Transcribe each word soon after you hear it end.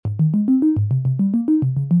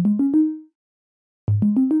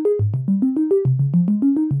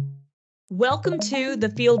Welcome to the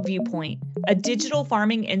Field Viewpoint, a Digital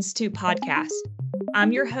Farming Institute podcast.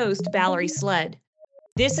 I'm your host, Valerie Sled.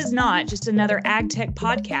 This is not just another ag tech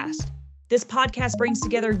podcast. This podcast brings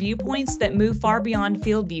together viewpoints that move far beyond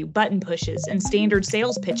FieldView button pushes and standard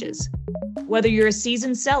sales pitches. Whether you're a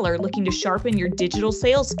seasoned seller looking to sharpen your digital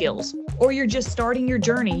sales skills, or you're just starting your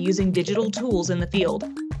journey using digital tools in the field,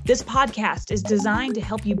 this podcast is designed to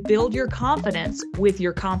help you build your confidence with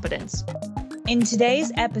your competence. In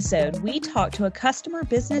today's episode, we talk to a customer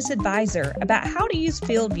business advisor about how to use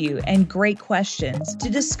FieldView and great questions to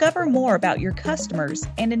discover more about your customers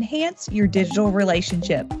and enhance your digital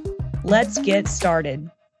relationship. Let's get started.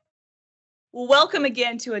 Welcome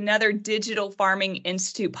again to another Digital Farming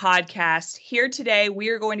Institute podcast. Here today, we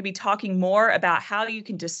are going to be talking more about how you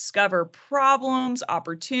can discover problems,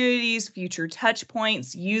 opportunities, future touch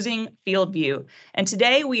points using FieldView. And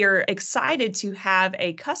today we are excited to have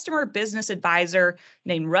a customer business advisor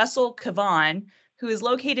named Russell Cavan, who is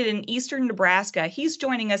located in eastern Nebraska. He's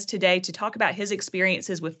joining us today to talk about his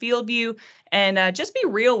experiences with FieldView and just be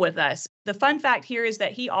real with us. The fun fact here is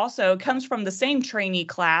that he also comes from the same trainee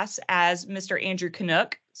class as Mr. Andrew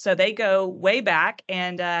Canuck. So they go way back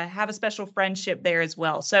and have a special friendship there as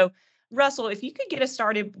well. So Russell, if you could get us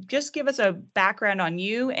started, just give us a background on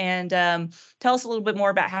you and tell us a little bit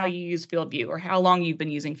more about how you use FieldView or how long you've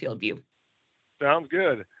been using FieldView. Sounds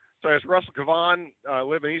good. So it's Russell Cavan. I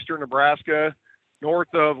live in eastern Nebraska,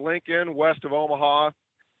 north of Lincoln, west of Omaha,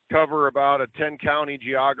 cover about a 10-county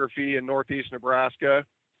geography in northeast Nebraska,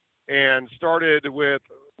 and started with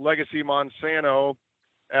Legacy Monsanto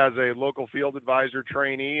as a local field advisor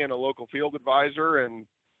trainee and a local field advisor, and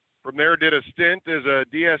from there did a stint as a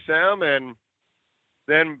DSM and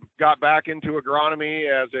then got back into agronomy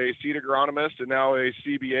as a seed agronomist and now a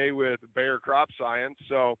CBA with Bayer Crop Science.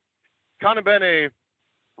 So kind of been a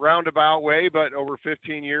roundabout way, but over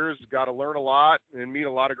 15 years, got to learn a lot and meet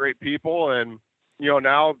a lot of great people. And,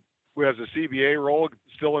 now as a CBA role,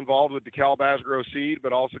 still involved with DeKalb Asgrow Seed,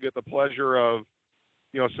 but also get the pleasure of,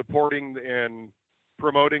 supporting and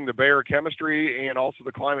promoting the Bayer chemistry and also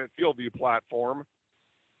the Climate FieldView platform.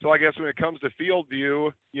 So I guess when it comes to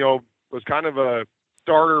FieldView, was kind of a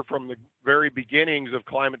starter from the very beginnings of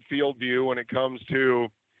Climate FieldView when it comes to,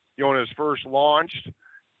 when it was first launched,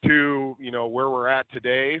 to where we're at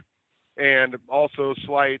today, and also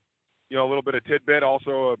slight a little bit of tidbit,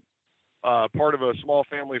 also a part of a small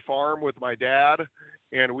family farm with my dad,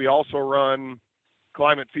 and we also run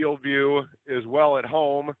Climate FieldView as well at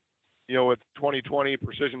home, with 2020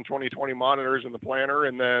 precision 2020 monitors in the planter,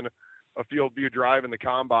 and then a FieldView drive in the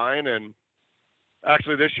combine. And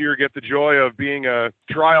actually this year get the joy of being a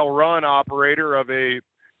trial run operator of a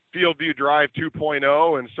FieldView Drive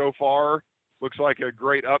 2.0, and so far looks like a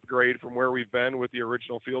great upgrade from where we've been with the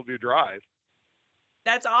original FieldView Drive.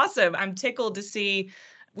 That's awesome. I'm tickled to see.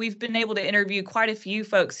 We've been able to interview quite a few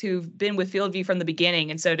folks who've been with FieldView from the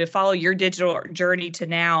beginning. And so to follow your digital journey to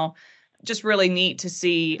now, just really neat to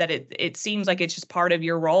see that it seems like it's just part of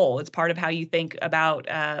your role. It's part of how you think about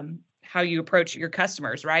how you approach your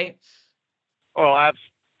customers, right? Well,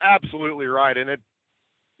 absolutely right. And it,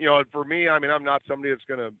 for me, I'm not somebody that's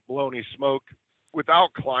going to blow any smoke.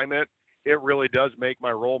 Without climate, it really does make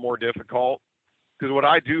my role more difficult, because what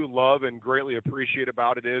I do love and greatly appreciate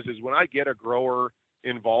about it is when I get a grower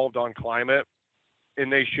involved on climate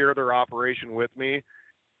and they share their operation with me,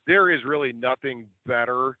 there is really nothing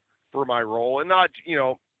better for my role. And not,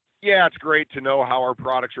 it's great to know how our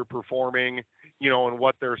products are performing, and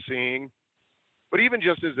what they're seeing, but even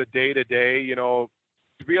just as a day-to-day, to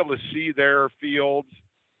be able to see their fields,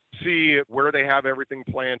 see where they have everything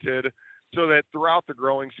planted, so that throughout the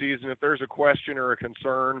growing season, if there's a question or a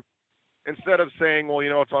concern, instead of saying, well,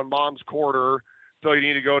 it's on mom's quarter, so you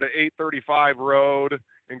need to go to 835 road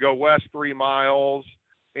and go west 3 miles,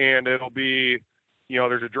 and it'll be,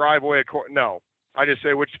 there's a driveway. No, I just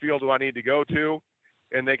say, which field do I need to go to?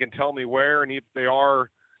 And they can tell me where, and if they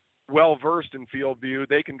are well-versed in FieldView,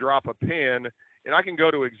 they can drop a pin, and I can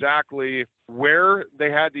go to exactly where they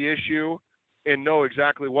had the issue and know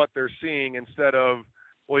exactly what they're seeing, instead of,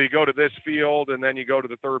 well, you go to this field and then you go to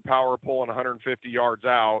the third power pole and 150 yards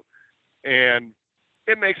out. And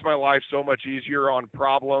it makes my life so much easier on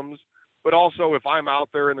problems. But also, if I'm out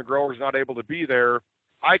there and the grower's not able to be there,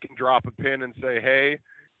 I can drop a pin and say, hey,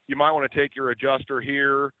 you might want to take your adjuster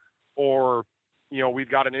here, or, we've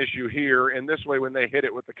got an issue here. And this way, when they hit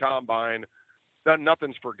it with the combine,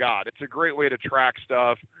 nothing's forgot. It's a great way to track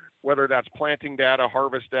stuff, whether that's planting data,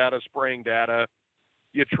 harvest data, spraying data.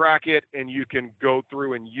 You track it and you can go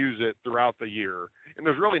through and use it throughout the year. And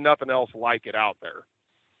there's really nothing else like it out there.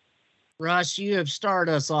 Russ, you have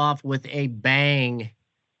started us off with a bang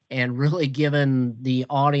and really given the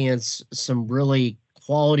audience some really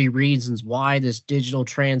quality reasons why this digital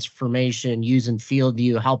transformation using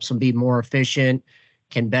FieldView helps them be more efficient,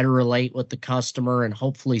 can better relate with the customer, and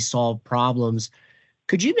hopefully solve problems.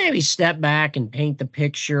 Could you maybe step back and paint the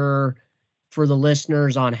picture for the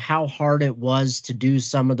listeners on how hard it was to do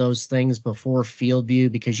some of those things before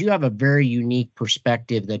FieldView? Because you have a very unique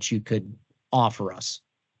perspective that you could offer us.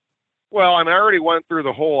 Well, I mean, I already went through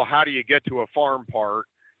the whole how do you get to a farm part,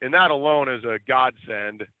 and that alone is a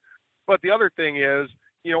godsend. But the other thing is,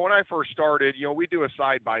 when I first started, we do a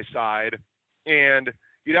side-by-side, and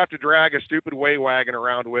you'd have to drag a stupid weigh wagon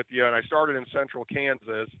around with you, and I started in central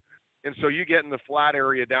Kansas, and so you get in the flat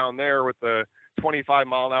area down there with the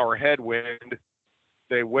 25-mile-an-hour headwind,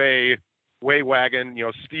 they weigh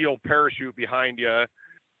wagon, steel parachute behind you.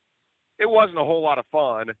 It wasn't a whole lot of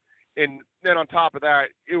fun. And then on top of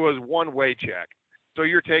that, it was one way check. So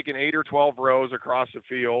you're taking 8 or 12 rows across the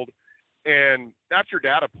field, and that's your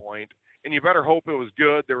data point. And you better hope it was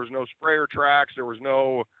good. There was no sprayer tracks. There was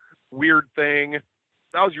no weird thing.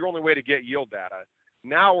 That was your only way to get yield data.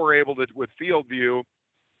 Now we're able to, with FieldView,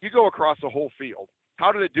 you go across the whole field.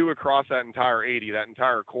 How did it do across that entire 80, that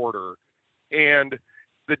entire quarter? And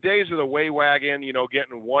the days of the weigh wagon,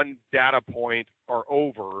 getting one data point are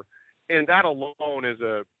over. And that alone is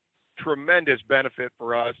a tremendous benefit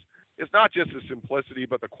for us. It's not just the simplicity,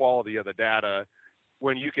 but the quality of the data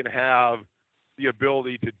when you can have the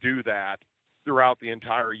ability to do that throughout the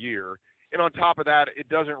entire year. And on top of that, it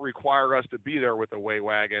doesn't require us to be there with the weigh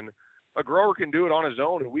wagon. A grower can do it on his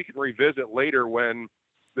own, and we can revisit later when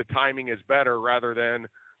the timing is better rather than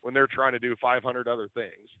when they're trying to do 500 other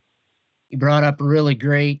things. You brought up a really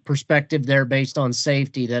great perspective there based on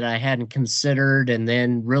safety that I hadn't considered, and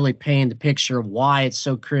then really painting the picture of why it's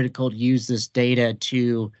so critical to use this data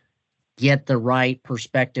to get the right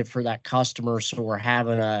perspective for that customer so we're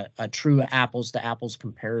having a true apples to apples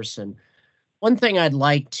comparison. One thing I'd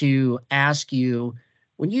like to ask you,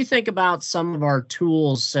 when you think about some of our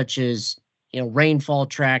tools such as rainfall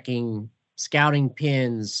tracking, scouting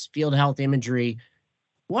pins, field health imagery,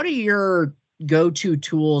 what are your go-to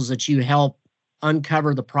tools that you help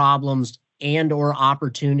uncover the problems and or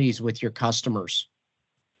opportunities with your customers?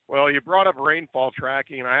 Well, you brought up rainfall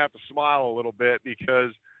tracking, and I have to smile a little bit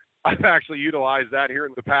because I've actually utilized that here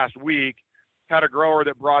in the past week. Had a grower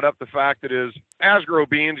that brought up the fact that his Asgrow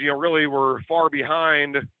beans, really were far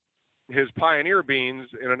behind his Pioneer beans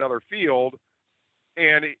in another field.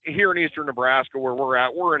 And here in eastern Nebraska, where we're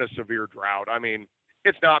at, we're in a severe drought. I mean,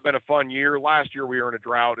 it's not been a fun year. Last year we were in a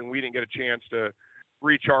drought and we didn't get a chance to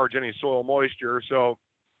recharge any soil moisture. So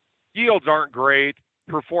yields aren't great.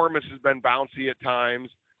 Performance has been bouncy at times.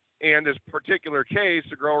 And this particular case,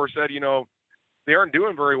 the grower said, they aren't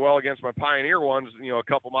doing very well against my Pioneer ones, a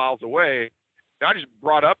couple miles away. And I just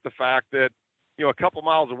brought up the fact that, a couple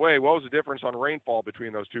miles away, what was the difference on rainfall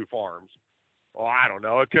between those two farms? Well, I don't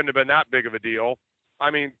know. It couldn't have been that big of a deal. I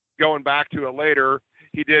mean, going back to it later,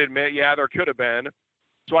 he did admit, yeah, there could have been.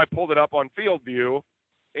 So I pulled it up on FieldView,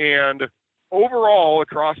 and overall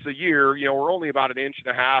across the year, we're only about 1.5 inches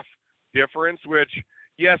difference, which,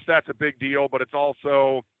 yes, that's a big deal, but it's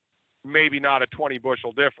also maybe not a 20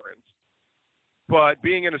 bushel difference. But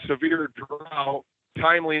being in a severe drought,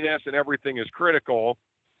 timeliness and everything is critical.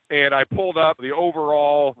 And I pulled up the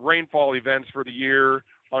overall rainfall events for the year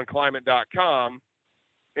on climate.com.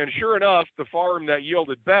 And sure enough, the farm that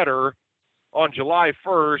yielded better on July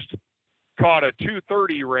 1st caught a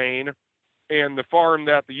 230 rain, and the farm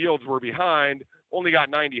that the yields were behind only got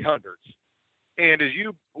 90 hundredths. And as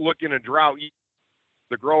you look in a drought,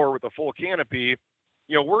 the grower with a full canopy,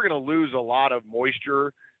 we're going to lose a lot of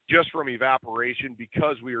moisture just from evaporation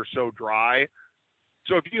because we are so dry.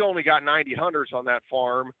 So if you only got 90 hundredths on that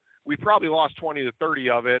farm, we probably lost 20 to 30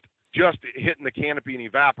 of it just hitting the canopy and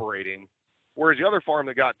evaporating. Whereas the other farm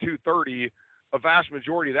that got 230, a vast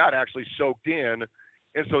majority of that actually soaked in.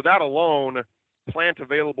 And so that alone, plant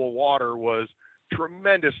available water was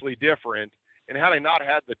tremendously different. And had I not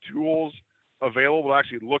had the tools available to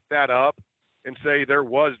actually look that up and say there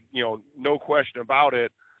was, no question about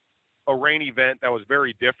it, a rain event that was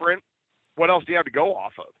very different, what else do you have to go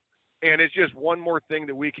off of? And it's just one more thing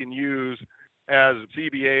that we can use as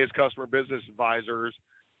CBAs, customer business advisors,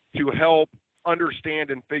 to help understand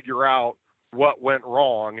and figure out what went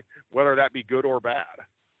wrong, whether that be good or bad.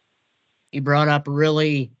 You brought up a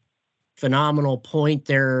really phenomenal point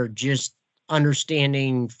there, just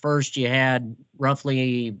understanding first you had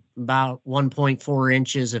roughly about 1.4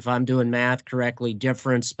 inches, if I'm doing math correctly,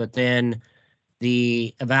 difference, but then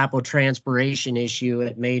the evapotranspiration issue,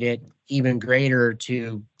 it made it even greater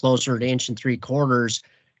to closer to 1 3/4 inches.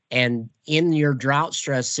 And in your drought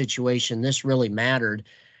stress situation, this really mattered.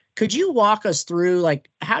 Could you walk us through, like,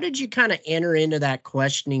 how did you kind of enter into that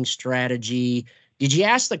questioning strategy? Did you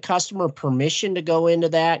ask the customer permission to go into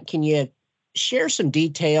that? Can you share some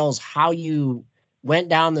details how you went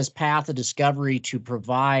down this path of discovery to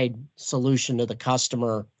provide solution to the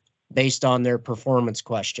customer based on their performance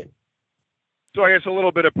question? So I guess a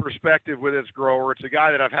little bit of perspective with this grower. It's a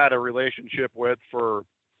guy that I've had a relationship with for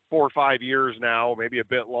 4 or 5 years now, maybe a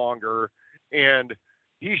bit longer. And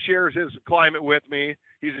he shares his climate with me.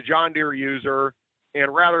 He's a John Deere user.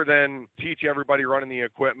 And rather than teach everybody running the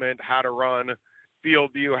equipment how to run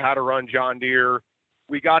FieldView, how to run John Deere,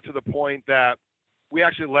 we got to the point that we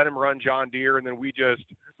actually let him run John Deere. And then we just,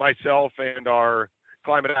 myself and our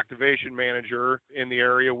climate activation manager in the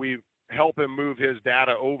area, we help him move his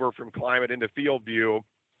data over from climate into FieldView.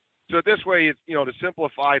 So this way, it's, to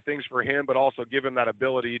simplify things for him, but also give him that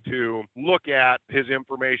ability to look at his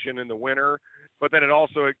information in the winter. But then it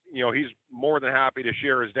also, he's more than happy to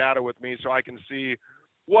share his data with me so I can see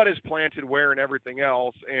what is planted where and everything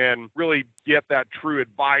else, and really get that true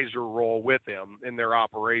advisor role with him in their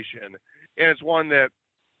operation. And it's one that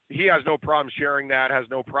he has no problem sharing that, has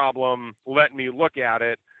no problem letting me look at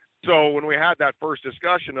it. So when we had that first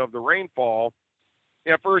discussion of the rainfall,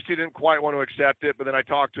 at first he didn't quite want to accept it, but then I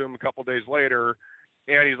talked to him a couple of days later,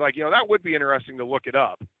 and he's like, that would be interesting to look it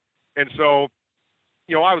up. And so,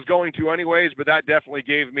 I was going to anyways, but that definitely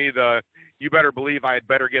gave me you better believe I had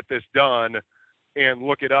better get this done and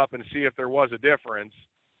look it up and see if there was a difference.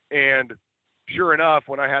 And sure enough,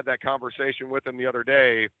 when I had that conversation with him the other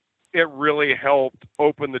day, it really helped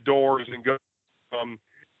open the doors and go from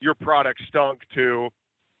your product stunk to,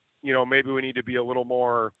 maybe we need to be a little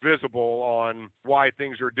more visible on why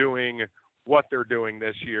things are doing what they're doing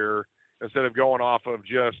this year instead of going off of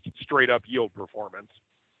just straight up yield performance.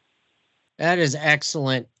 That is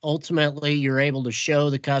excellent. Ultimately, you're able to show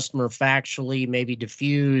the customer factually, maybe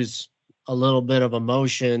diffuse a little bit of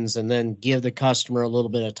emotions, and then give the customer a little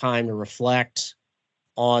bit of time to reflect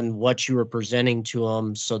on what you were presenting to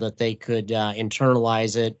them so that they could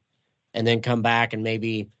internalize it and then come back and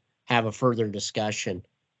maybe have a further discussion.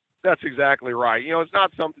 That's exactly right. It's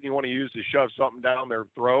not something you want to use to shove something down their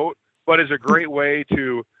throat, but it's a great way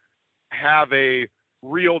to have a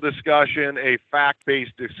real discussion, a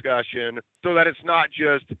fact-based discussion, so that it's not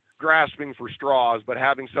just grasping for straws, but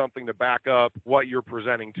having something to back up what you're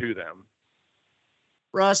presenting to them.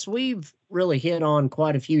 Russ, we've really hit on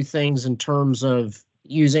quite a few things in terms of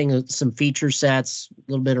using some feature sets,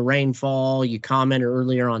 a little bit of rainfall. You commented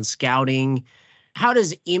earlier on scouting. How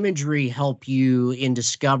does imagery help you in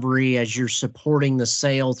discovery as you're supporting the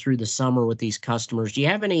sale through the summer with these customers? Do you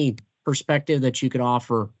have any perspective that you could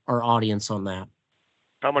offer our audience on that?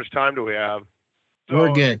 How much time do we have?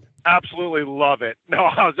 We're good. Absolutely love it. No,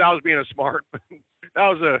 I was being a smart. That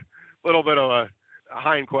was a little bit of a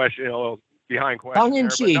hind question, a little behind question. Tongue in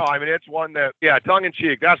cheek. No, it's one that, tongue in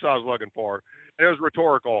cheek. That's what I was looking for. And it was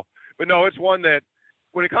rhetorical. But no, it's one that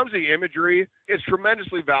when it comes to the imagery, it's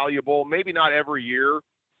tremendously valuable. Maybe not every year,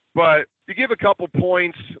 but to give a couple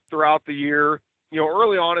points throughout the year,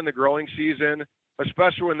 early on in the growing season,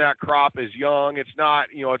 especially when that crop is young, it's not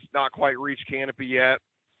quite reached canopy yet.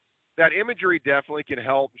 That imagery definitely can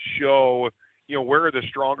help show, where are the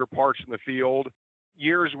stronger parts in the field.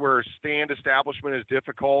 Years where stand establishment is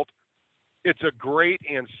difficult, it's a great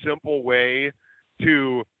and simple way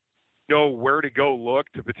to know where to go look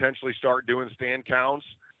to potentially start doing stand counts.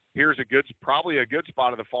 Here's probably a good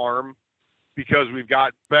spot of the farm because we've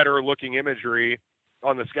got better looking imagery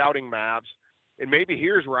on the scouting maps. And maybe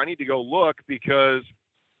here's where I need to go look because,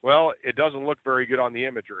 it doesn't look very good on the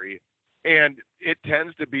imagery. And it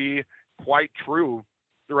tends to be quite true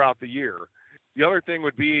throughout the year. The other thing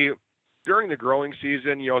would be during the growing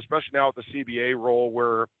season, especially now with the CBA role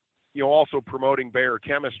where, also promoting Bayer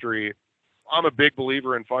chemistry, I'm a big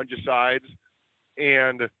believer in fungicides,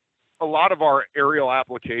 and a lot of our aerial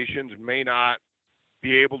applications may not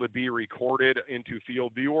be able to be recorded into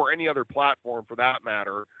FieldView or any other platform for that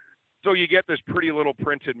matter. So you get this pretty little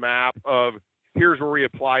printed map of here's where we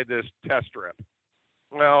applied this test strip.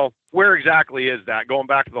 Well, where exactly is that? Going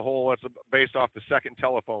back to the hole that's based off the second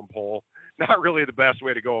telephone pole, not really the best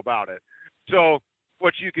way to go about it. So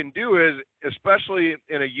what you can do is, especially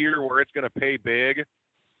in a year where it's going to pay big,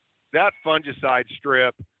 that fungicide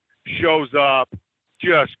strip shows up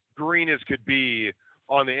just green as could be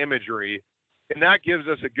on the imagery. And that gives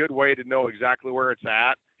us a good way to know exactly where it's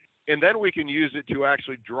at. And then we can use it to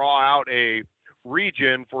actually draw out a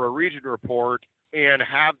region for a region report and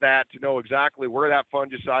have that to know exactly where that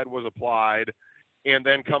fungicide was applied. And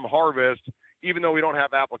then come harvest, even though we don't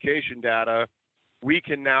have application data, we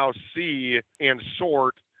can now see and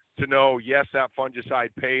sort to know, yes, that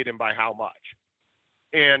fungicide paid and by how much.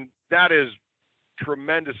 And that is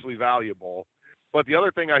tremendously valuable. But the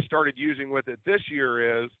other thing I started using with it this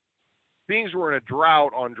year is, being we're in a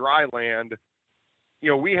drought on dry land,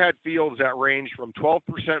 we had fields that ranged from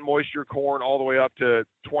 12% moisture corn all the way up to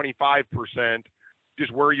 25%,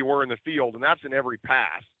 just where you were in the field. And that's in every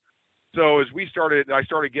pass. So as I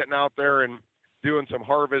started getting out there and doing some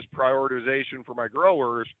harvest prioritization for my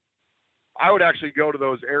growers, I would actually go to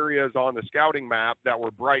those areas on the scouting map that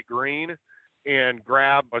were bright green and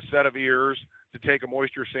grab a set of ears to take a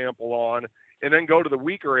moisture sample on, and then go to the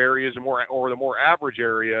weaker areas or the more average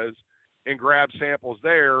areas and grab samples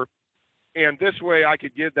there. And this way I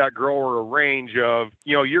could give that grower a range of,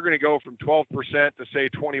 you're going to go from 12% to say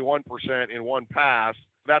 21% in one pass.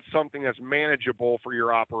 That's something that's manageable for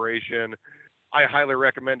your operation. I highly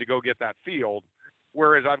recommend to go get that field.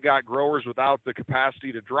 Whereas I've got growers without the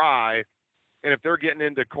capacity to dry, and if they're getting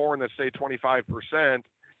into corn that's say 25%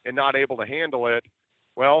 and not able to handle it,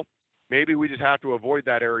 well, maybe we just have to avoid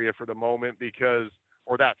that area for the moment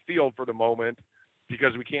or that field for the moment,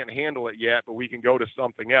 because we can't handle it yet, but we can go to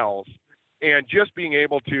something else. And just being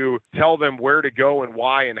able to tell them where to go and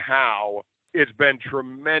why and how, it's been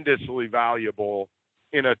tremendously valuable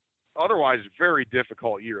in a otherwise very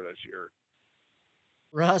difficult year this year.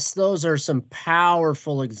 Russ, those are some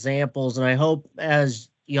powerful examples, and I hope as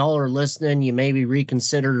y'all are listening, you maybe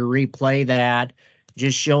reconsider to replay that,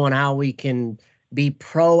 just showing how we can be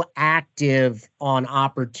proactive on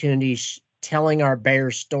opportunities, telling our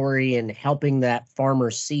Bayer story and helping that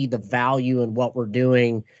farmer see the value in what we're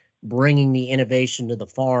doing, bringing the innovation to the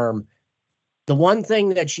farm. The one thing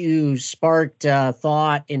that you sparked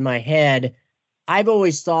thought in my head, I've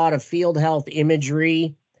always thought of field health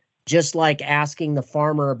imagery just like asking the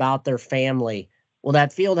farmer about their family. Well,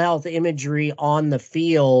 that field health imagery on the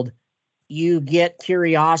field, you get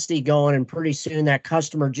curiosity going, and pretty soon that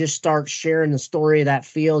customer just starts sharing the story of that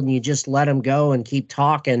field, and you just let them go and keep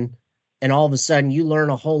talking. And all of a sudden you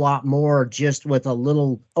learn a whole lot more just with a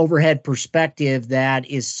little overhead perspective that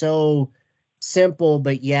is so simple,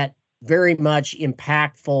 but yet very much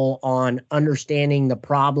impactful on understanding the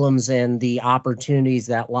problems and the opportunities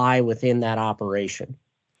that lie within that operation.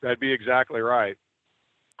 That'd be exactly right.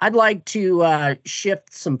 I'd like to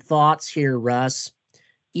shift some thoughts here, Russ.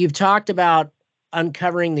 You've talked about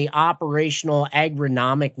uncovering the operational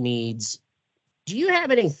agronomic needs. Do you have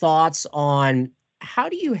any thoughts on how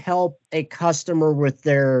do you help a customer with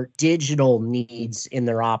their digital needs in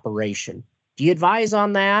their operation? Do you advise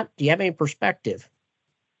on that? Do you have any perspective?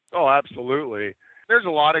 Oh, absolutely. There's a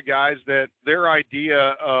lot of guys that their idea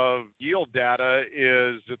of yield data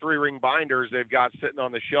is the 3-ring binders they've got sitting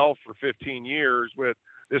on the shelf for 15 years with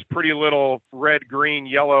this pretty little red, green,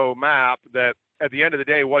 yellow map that at the end of the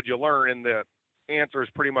day, what'd you learn? And the answer is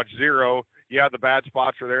pretty much zero. Yeah, the bad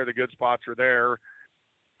spots are there. The good spots are there.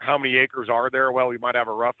 How many acres are there? Well, we might have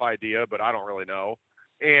a rough idea, but I don't really know.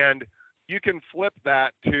 And you can flip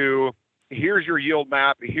that to, here's your yield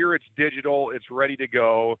map. Here it's digital. It's ready to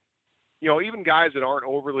go. Even guys that aren't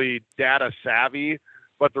overly data savvy,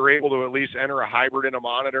 but they're able to at least enter a hybrid in a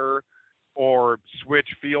monitor or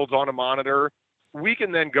switch fields on a monitor, we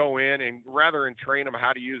can then go in and rather than train them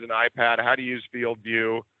how to use an iPad, how to use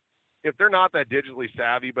FieldView. If they're not that digitally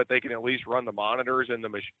savvy, but they can at least run the monitors and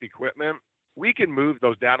the equipment, we can move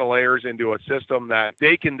those data layers into a system that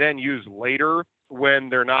they can then use later when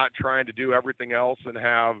they're not trying to do everything else and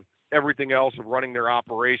have everything else of running their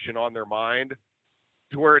operation on their mind,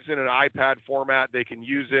 to where it's in an iPad format, they can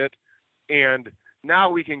use it. And now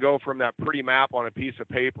we can go from that pretty map on a piece of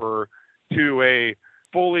paper to a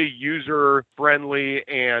fully user-friendly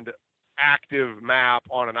and active map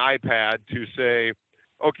on an iPad to say,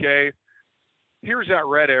 okay, here's that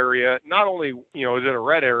red area. Not only, is it a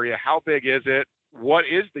red area, how big is it? What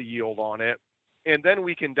is the yield on it? And then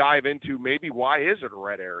we can dive into maybe why is it a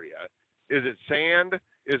red area? Is it sand?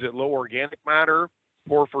 Is it low organic matter,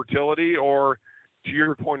 poor fertility? Or to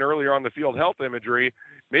your point earlier on the field health imagery,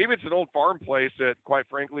 maybe it's an old farm place that, quite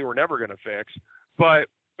frankly, we're never going to fix. But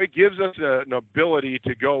it gives us an ability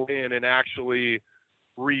to go in and actually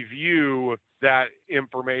review that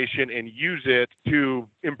information and use it to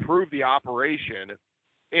improve the operation,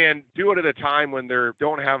 and do it at a time when they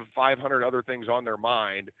don't have 500 other things on their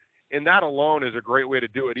mind. And that alone is a great way to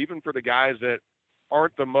do it, even for the guys that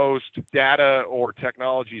aren't the most data or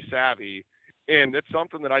technology savvy. And it's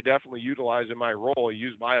something that I definitely utilize in my role. I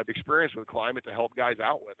use my experience with climate to help guys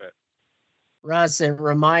out with it. Russ, it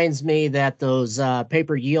reminds me that those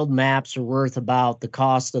paper yield maps are worth about the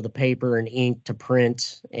cost of the paper and ink to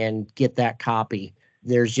print and get that copy.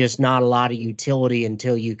 there's just not a lot of utility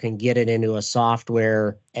until you can get it into a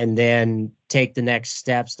software and then take the next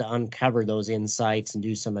steps to uncover those insights and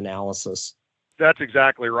do some analysis. That's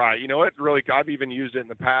exactly right. I've even used it in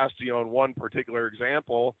the past, in one particular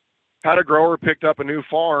example. Had a grower picked up a new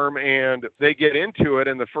farm and they get into it.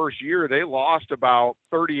 In the first year, they lost about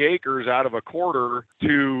 30 acres out of a quarter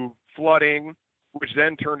to flooding, which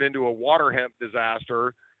then turned into a water hemp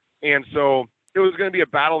disaster. And so it was going to be a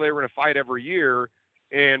battle they were going to fight every year.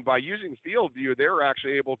 And by using FieldView, they were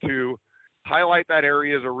actually able to highlight that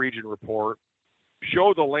area as a region report,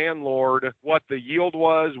 show the landlord what the yield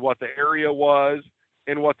was, what the area was,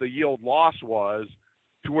 and what the yield loss was,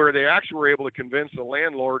 to where they actually were able to convince the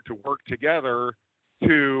landlord to work together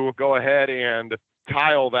to go ahead and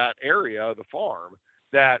tile that area of the farm.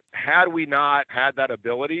 That had we not had that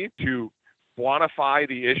ability to quantify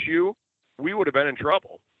the issue, we would have been in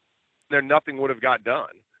trouble. Then nothing would have got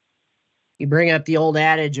done. You bring up the old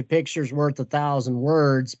adage, a picture's worth 1,000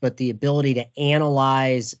 words, but the ability to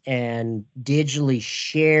analyze and digitally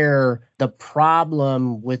share the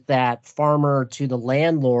problem with that farmer to the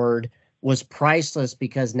landlord was priceless,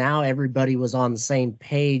 because now everybody was on the same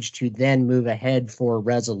page to then move ahead for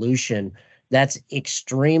resolution. That's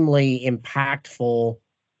extremely impactful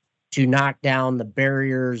to knock down the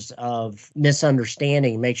barriers of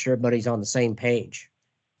misunderstanding, make sure everybody's on the same page.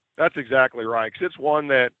 That's exactly right. Because it's one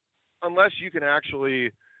that, unless you can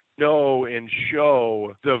actually know and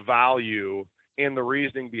show the value and the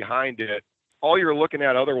reasoning behind it, all you're looking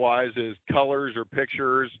at otherwise is colors or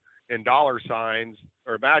pictures and dollar signs,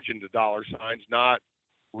 or imagined dollar signs, not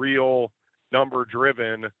real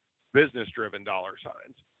number-driven, business-driven dollar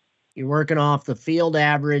signs. You're working off the field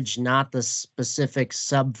average, not the specific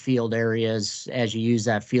subfield areas as you use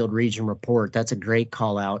that field region report. That's a great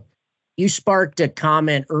call out. You sparked a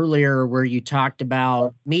comment earlier where you talked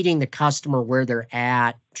about meeting the customer where they're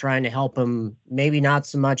at, trying to help them. Maybe not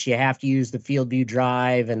so much you have to use the FieldView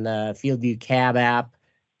Drive and the FieldView Cab app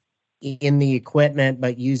in the equipment,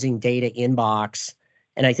 but using data inbox.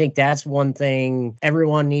 And I think that's one thing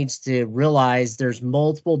everyone needs to realize. There's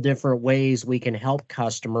multiple different ways we can help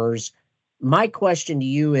customers. My question to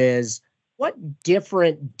you is, what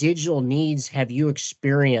different digital needs have you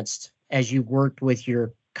experienced as you worked with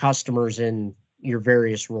your customers in your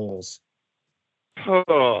various roles?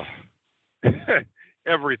 Oh,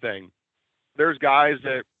 everything. There's guys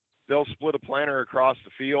that they'll split a planter across the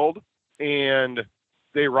field and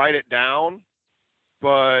they write it down,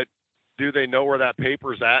 but do they know where that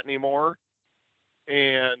paper's at anymore?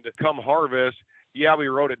 And come harvest, yeah, we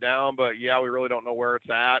wrote it down, but yeah, we really don't know where it's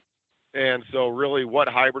at. And so really what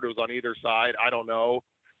hybrid was on either side, I don't know.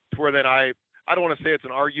 To where then I don't want to say it's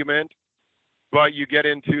an argument, but you get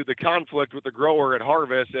into the conflict with the grower at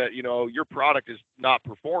harvest that, your product is not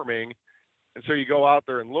performing. And so you go out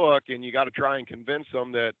there and look, and you got to try and convince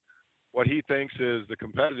them that what he thinks is the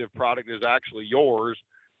competitive product is actually yours,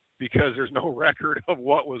 because there's no record of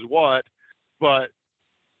what was what. But,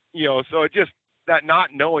 so it just, that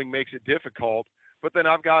not knowing makes it difficult. But then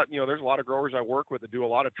I've got, there's a lot of growers I work with that do a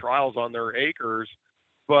lot of trials on their acres.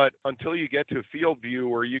 But until you get to FieldView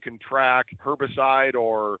where you can track herbicide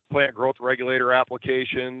or plant growth regulator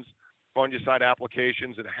applications, fungicide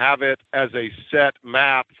applications, and have it as a set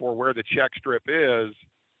map for where the check strip is,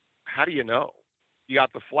 how do you know? You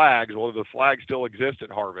got the flags. Well, do the flags still exist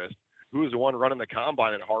at harvest? Who's the one running the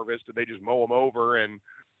combine at harvest? Did they just mow them over and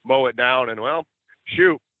mow it down? And, well,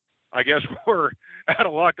 shoot, I guess we're out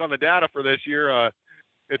of luck on the data for this year.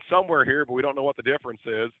 It's somewhere here, but we don't know what the difference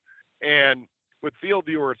is. And with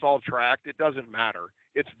FieldView, where it's all tracked, it doesn't matter.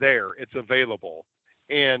 It's there. It's available.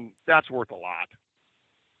 And that's worth a lot.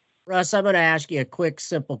 Russ, I'm going to ask you a quick,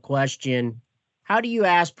 simple question. How do you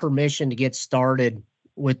ask permission to get started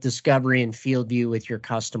with Discovery and FieldView with your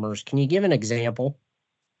customers? Can you give an example?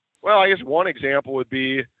 Well, I guess one example would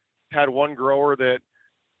be, had one grower that,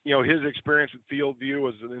 his experience with FieldView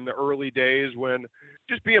was in the early days when,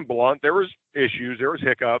 just being blunt, there was issues, there was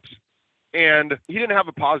hiccups, and he didn't have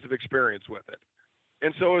a positive experience with it.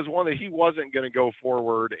 And so it was one that he wasn't going to go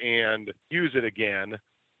forward and use it again.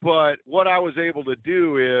 But what I was able to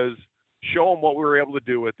do is show him what we were able to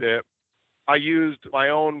do with it. I used my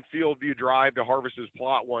own FieldView Drive to harvest his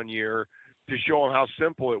plot one year to show him how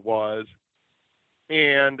simple it was.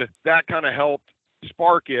 And that kind of helped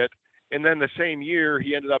spark it. And then the same year,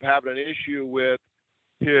 he ended up having an issue with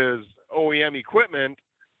his OEM equipment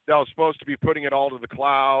that was supposed to be putting it all to the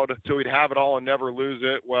cloud so he'd have it all and never lose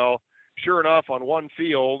it. Well, sure enough, on one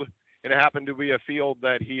field, and it happened to be a field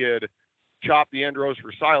that he had chopped the end rows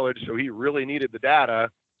for silage, so he really needed the data.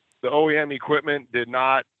 The OEM equipment did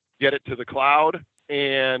not get it to the cloud.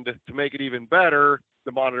 And to make it even better,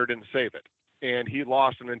 the monitor didn't save it, and he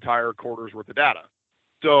lost an entire quarter's worth of data.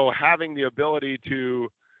 So having the ability to,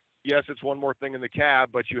 yes, it's one more thing in the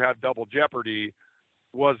cab, but you have double jeopardy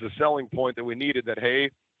was the selling point that we needed, that,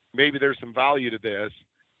 hey, maybe there's some value to this.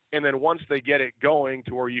 And then once they get it going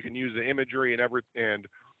to where you can use the imagery and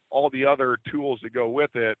all the other tools that go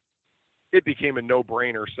with it, it became a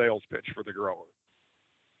no-brainer sales pitch for the grower.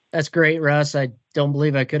 That's great, Russ. I don't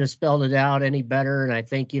believe I could have spelled it out any better, and I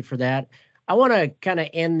thank you for that. I want to kind of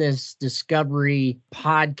end this discovery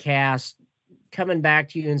podcast coming back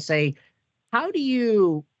to you and say, how do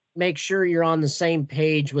you make sure you're on the same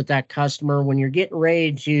page with that customer when you're getting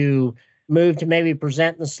ready to move to maybe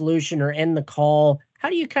present the solution or end the call? How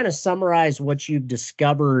do you kind of summarize what you've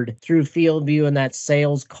discovered through FieldView and that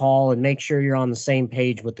sales call and make sure you're on the same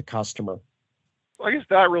page with the customer? Well, I guess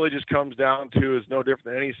that really just comes down to, is no different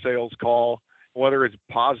than any sales call, whether it's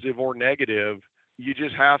positive or negative. You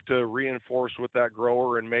just have to reinforce with that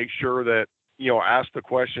grower and make sure that, ask the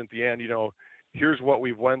question at the end, here's what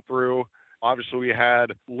we've went through. Obviously, we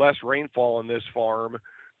had less rainfall in this farm,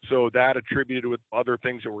 so that attributed with other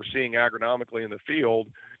things that we're seeing agronomically in the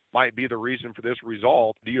field might be the reason for this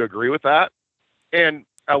result. Do you agree with that? And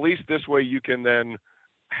at least this way you can then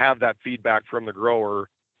have that feedback from the grower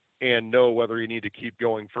and know whether you need to keep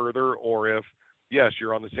going further, or if, yes,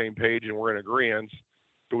 you're on the same page and we're in agreement,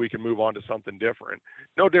 so we can move on to something different.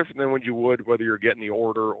 No different than when you would whether you're getting the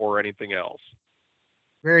order or anything else.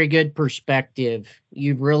 Very good perspective.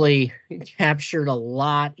 You've really captured a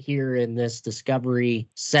lot here in this discovery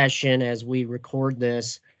session as we record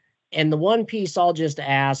this. And the one piece I'll just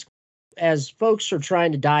ask, as folks are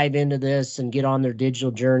trying to dive into this and get on their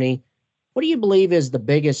digital journey, what do you believe is the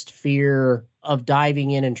biggest fear of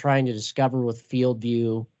diving in and trying to discover with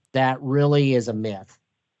FieldView that really is a myth?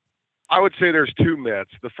 I would say there's two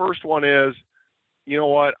myths. The first one is, you know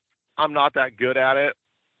what, I'm not that good at it.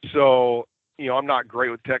 So, I'm not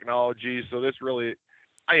great with technology. So this really,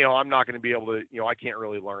 I'm not going to be able to, I can't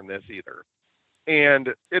really learn this either.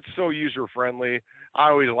 And it's so user friendly. I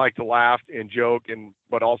always like to laugh and joke,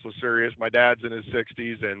 but also serious. My dad's in his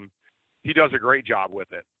 60s and he does a great job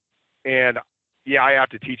with it. And yeah, I have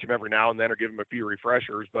to teach him every now and then or give him a few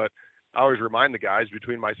refreshers, but I always remind the guys,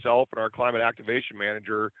 between myself and our climate activation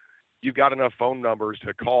manager, you've got enough phone numbers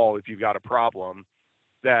to call if you've got a problem,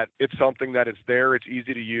 that it's something that it's there, it's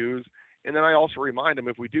easy to use. And then I also remind them,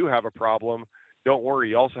 if we do have a problem, don't worry,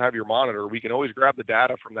 you also have your monitor. We can always grab the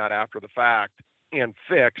data from that after the fact and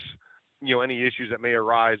fix, any issues that may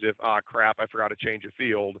arise if, crap, I forgot to change a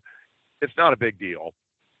field. It's not a big deal.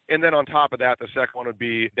 And then on top of that, the second one would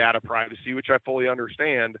be data privacy, which I fully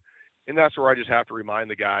understand. And that's where I just have to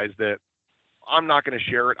remind the guys that I'm not going to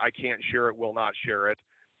share it. I can't share it, will not share it.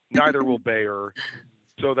 Neither will Bayer.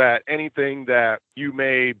 So that anything that you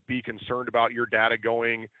may be concerned about your data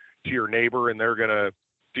going to your neighbor and they're going to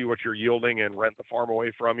see what you're yielding and rent the farm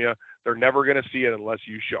away from you, they're never going to see it unless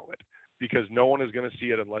you show it, because no one is going to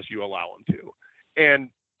see it unless you allow them to.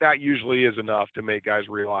 And that usually is enough to make guys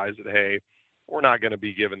realize that, hey, we're not going to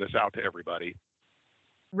be giving this out to everybody.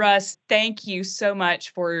 Russ, thank you so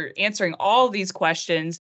much for answering all of these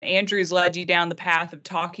questions. Andrew's led you down the path of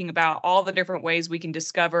talking about all the different ways we can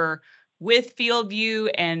discover with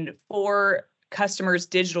FieldView and for customers'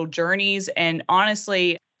 digital journeys. And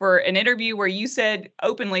honestly, for an interview where you said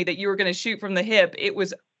openly that you were going to shoot from the hip, it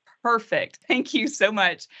was perfect. Thank you so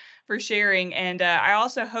much for sharing. And I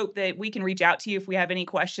also hope that we can reach out to you if we have any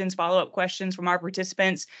questions, follow-up questions from our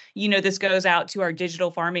participants. This goes out to our Digital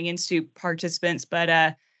Farming Institute participants, but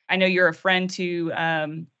I know you're a friend to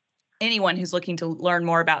anyone who's looking to learn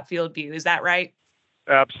more about FieldView. Is that right?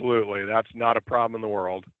 Absolutely. That's not a problem in the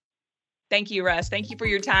world. Thank you, Russ. Thank you for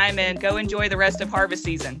your time, and go enjoy the rest of harvest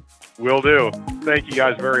season. Will do. Thank you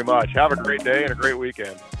guys very much. Have a great day and a great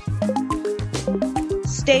weekend.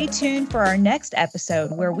 Stay tuned for our next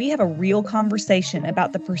episode, where we have a real conversation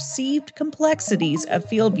about the perceived complexities of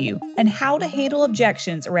FieldView and how to handle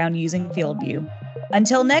objections around using FieldView.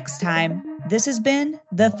 Until next time, this has been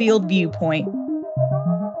the FieldView Point.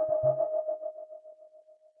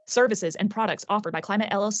 Services and products offered by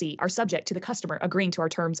Climate LLC are subject to the customer agreeing to our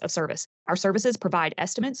terms of service. Our services provide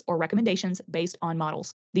estimates or recommendations based on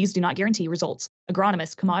models. These do not guarantee results.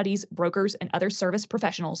 Agronomists, commodities, brokers, and other service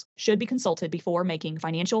professionals should be consulted before making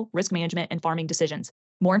financial, risk management, and farming decisions.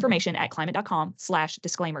 More information at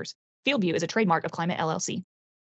climate.com/disclaimers. FieldView is a trademark of Climate LLC.